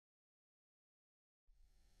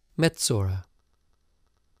Metzora.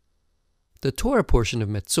 The Torah portion of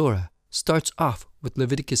Metzora starts off with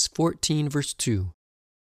Leviticus 14 verse 2.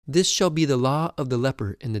 This shall be the law of the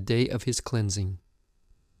leper in the day of his cleansing.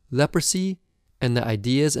 Leprosy and the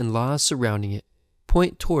ideas and laws surrounding it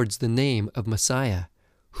point towards the name of Messiah,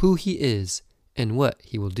 who he is, and what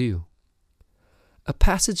he will do. A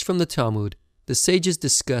passage from the Talmud, the sages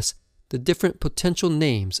discuss the different potential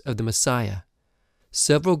names of the Messiah.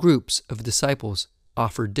 Several groups of disciples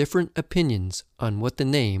offer different opinions on what the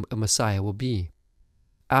name of Messiah will be.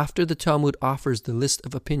 After the Talmud offers the list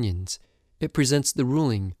of opinions, it presents the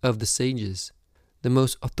ruling of the sages, the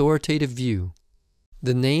most authoritative view.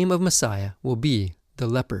 The name of Messiah will be the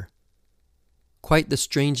Leper. Quite the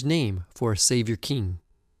strange name for a Savior King.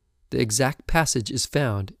 The exact passage is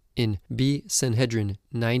found in B. Sanhedrin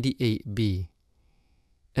 98b.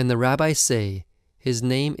 And the rabbis say, his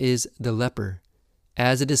name is the Leper,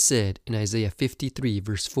 as it is said in Isaiah 53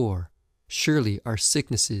 verse 4, surely our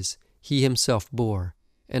sicknesses he himself bore,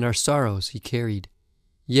 and our sorrows he carried.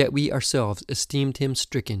 Yet we ourselves esteemed him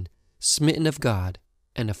stricken, smitten of God,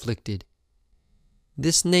 and afflicted.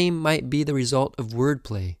 This name might be the result of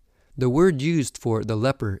wordplay. The word used for the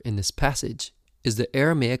leper in this passage is the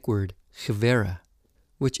Aramaic word chivera,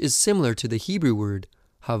 which is similar to the Hebrew word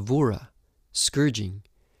havura, scourging,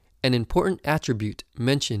 an important attribute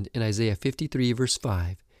mentioned in Isaiah 53 verse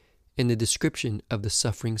 5 in the description of the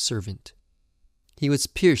suffering servant. He was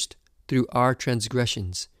pierced through our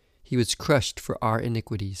transgressions. He was crushed for our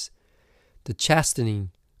iniquities. The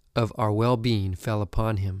chastening of our well-being fell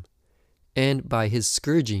upon him, and by his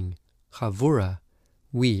scourging, chavura,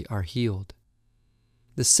 we are healed.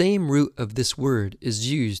 The same root of this word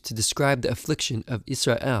is used to describe the affliction of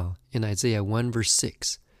Israel in Isaiah 1 verse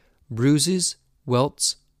 6, bruises,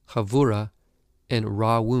 welts, chavura, and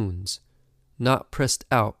raw wounds, not pressed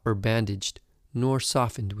out or bandaged, nor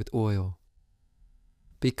softened with oil.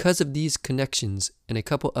 Because of these connections and a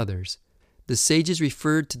couple others, the sages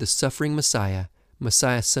referred to the suffering Messiah,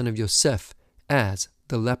 Messiah son of Yosef, as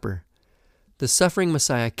the leper. The suffering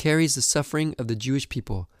Messiah carries the suffering of the Jewish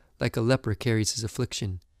people like a leper carries his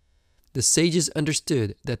affliction. The sages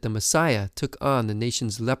understood that the Messiah took on the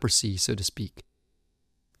nation's leprosy, so to speak.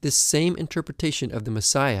 This same interpretation of the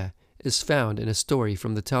Messiah is found in a story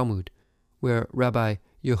from the Talmud, where Rabbi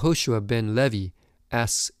Yehoshua ben Levi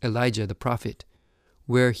asks Elijah the prophet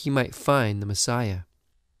where he might find the Messiah.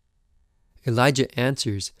 Elijah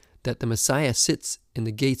answers that the Messiah sits in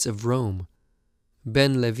the gates of Rome.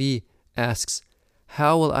 Ben Levi asks,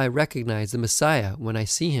 how will I recognize the Messiah when I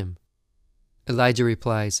see him? Elijah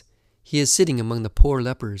replies, he is sitting among the poor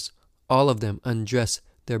lepers. All of them undress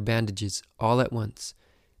their bandages all at once,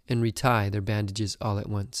 and retie their bandages all at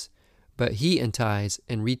once. But he unties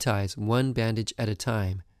and reties one bandage at a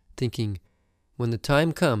time, thinking, when the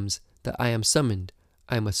time comes that I am summoned,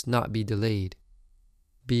 I must not be delayed.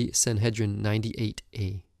 B. Sanhedrin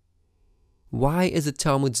 98a. Why is the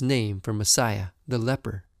Talmud's name for Messiah the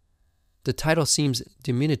leper? The title seems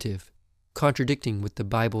diminutive, contradicting with the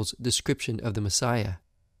Bible's description of the Messiah.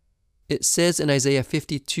 It says in Isaiah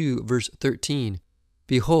 52 verse 13,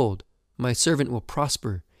 behold, my servant will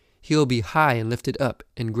prosper. He will be high and lifted up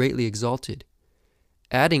and greatly exalted.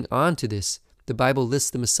 Adding on to this, the Bible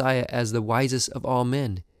lists the Messiah as the wisest of all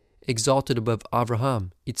men, exalted above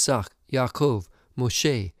Abraham, Isaac, Yaakov,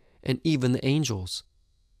 Moshe, and even the angels.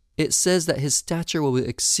 It says that his stature will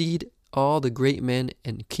exceed all the great men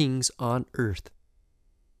and kings on earth.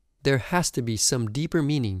 There has to be some deeper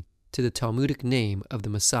meaning to the Talmudic name of the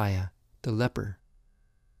Messiah, the leper.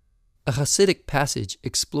 A Hasidic passage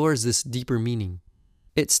explores this deeper meaning.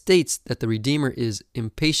 It states that the Redeemer is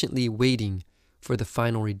impatiently waiting for the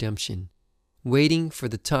final redemption, waiting for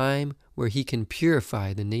the time where he can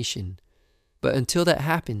purify the nation. But until that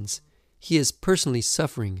happens, he is personally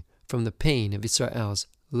suffering from the pain of Israel's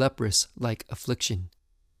leprous-like affliction,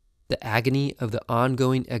 the agony of the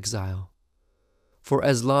ongoing exile. For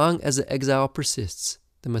as long as the exile persists,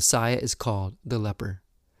 the Messiah is called the leper.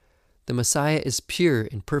 The Messiah is pure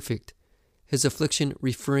and perfect, his affliction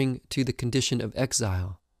referring to the condition of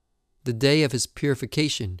exile. The day of his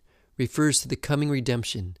purification refers to the coming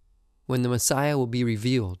redemption, when the Messiah will be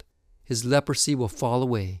revealed. His leprosy will fall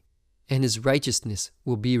away, and his righteousness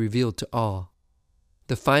will be revealed to all.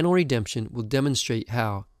 The final redemption will demonstrate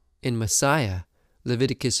how, in Messiah,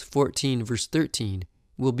 Leviticus 14 verse 13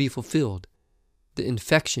 will be fulfilled. The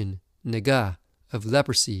infection, negah, of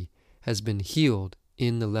leprosy has been healed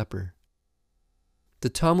in the leper. The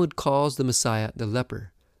Talmud calls the Messiah the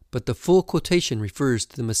leper, but the full quotation refers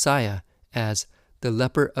to the Messiah as the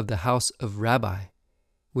leper of the house of Rabbi,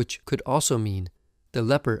 which could also mean the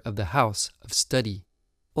leper of the house of study.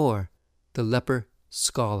 or the leper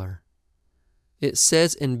scholar. It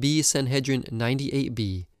says in B Sanhedrin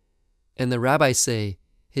 98b, and the rabbis say,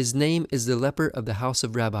 his name is the leper of the house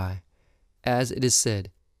of Rabbi, as it is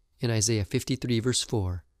said in Isaiah 53 verse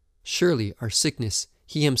 4, surely our sickness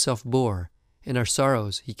he himself bore, and our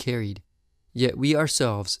sorrows he carried. Yet we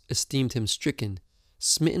ourselves esteemed him stricken,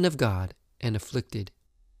 smitten of God, and afflicted.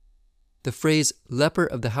 The phrase leper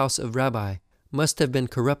of the house of Rabbi must have been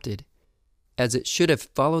corrupted, as it should have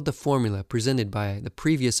followed the formula presented by the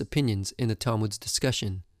previous opinions in the Talmud's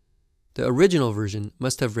discussion. The original version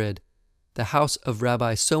must have read, the house of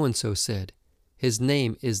Rabbi so-and-so said, his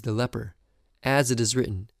name is the leper, as it is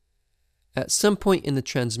written. At some point in the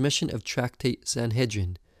transmission of Tractate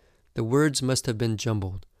Sanhedrin, the words must have been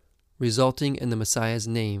jumbled, resulting in the Messiah's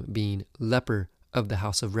name being leper of the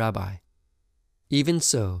house of Rabbi. Even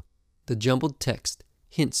so, the jumbled text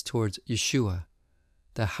hints towards Yeshua.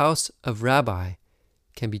 The house of Rabbi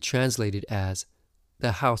can be translated as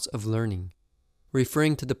the house of learning,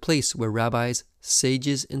 referring to the place where rabbis,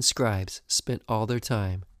 sages, and scribes spent all their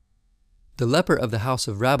time. The leper of the house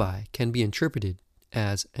of Rabbi can be interpreted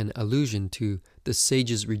as an allusion to the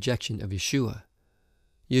sages' rejection of Yeshua.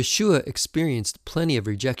 Yeshua experienced plenty of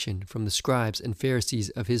rejection from the scribes and Pharisees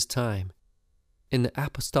of his time. In the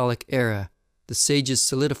apostolic era, the sages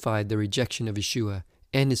solidified the rejection of Yeshua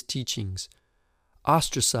and his teachings,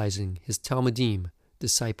 ostracizing his Talmudim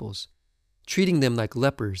disciples, treating them like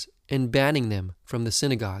lepers, and banning them from the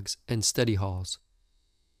synagogues and study halls.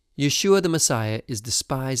 Yeshua the Messiah is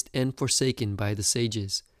despised and forsaken by the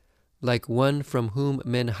sages. Like one from whom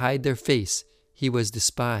men hide their face, he was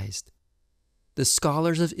despised. The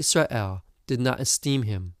scholars of Israel did not esteem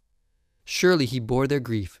him. Surely he bore their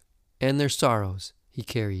grief, and their sorrows he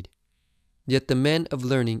carried. Yet the men of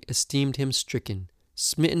learning esteemed him stricken,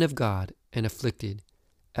 smitten of God, and afflicted,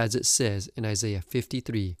 as it says in Isaiah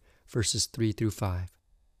 53, verses 3 through 5.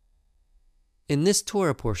 In this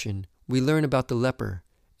Torah portion, we learn about the leper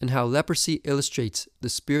and how leprosy illustrates the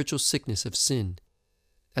spiritual sickness of sin.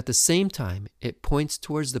 At the same time, it points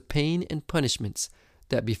towards the pain and punishments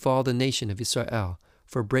that befall the nation of Israel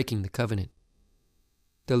for breaking the covenant.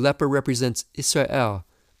 The leper represents Israel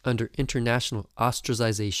under international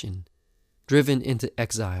ostracization, driven into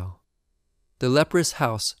exile. The leprous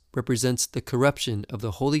house represents the corruption of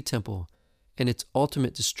the Holy Temple and its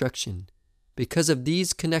ultimate destruction. Because of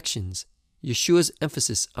these connections, Yeshua's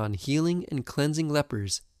emphasis on healing and cleansing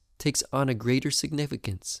lepers takes on a greater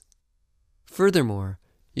significance. Furthermore,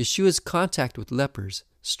 Yeshua's contact with lepers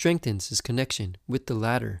strengthens his connection with the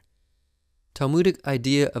latter. Talmudic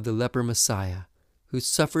idea of the leper Messiah, who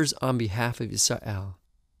suffers on behalf of Israel.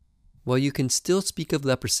 While you can still speak of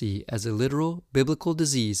leprosy as a literal biblical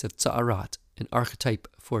disease of tza'arat, an archetype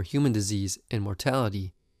for human disease and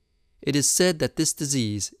mortality, it is said that this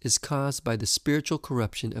disease is caused by the spiritual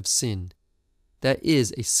corruption of sin, that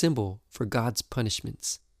is a symbol for God's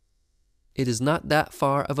punishments. It is not that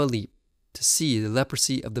far of a leap to see the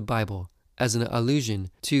leprosy of the Bible as an allusion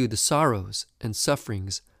to the sorrows and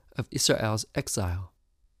sufferings of Israel's exile.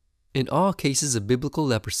 In all cases of biblical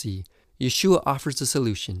leprosy, Yeshua offers a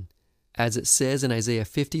solution. As it says in Isaiah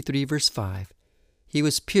 53 verse 5, he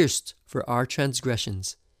was pierced for our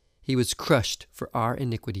transgressions, he was crushed for our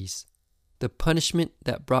iniquities. The punishment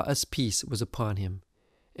that brought us peace was upon him,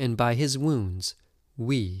 and by his wounds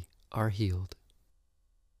we are healed.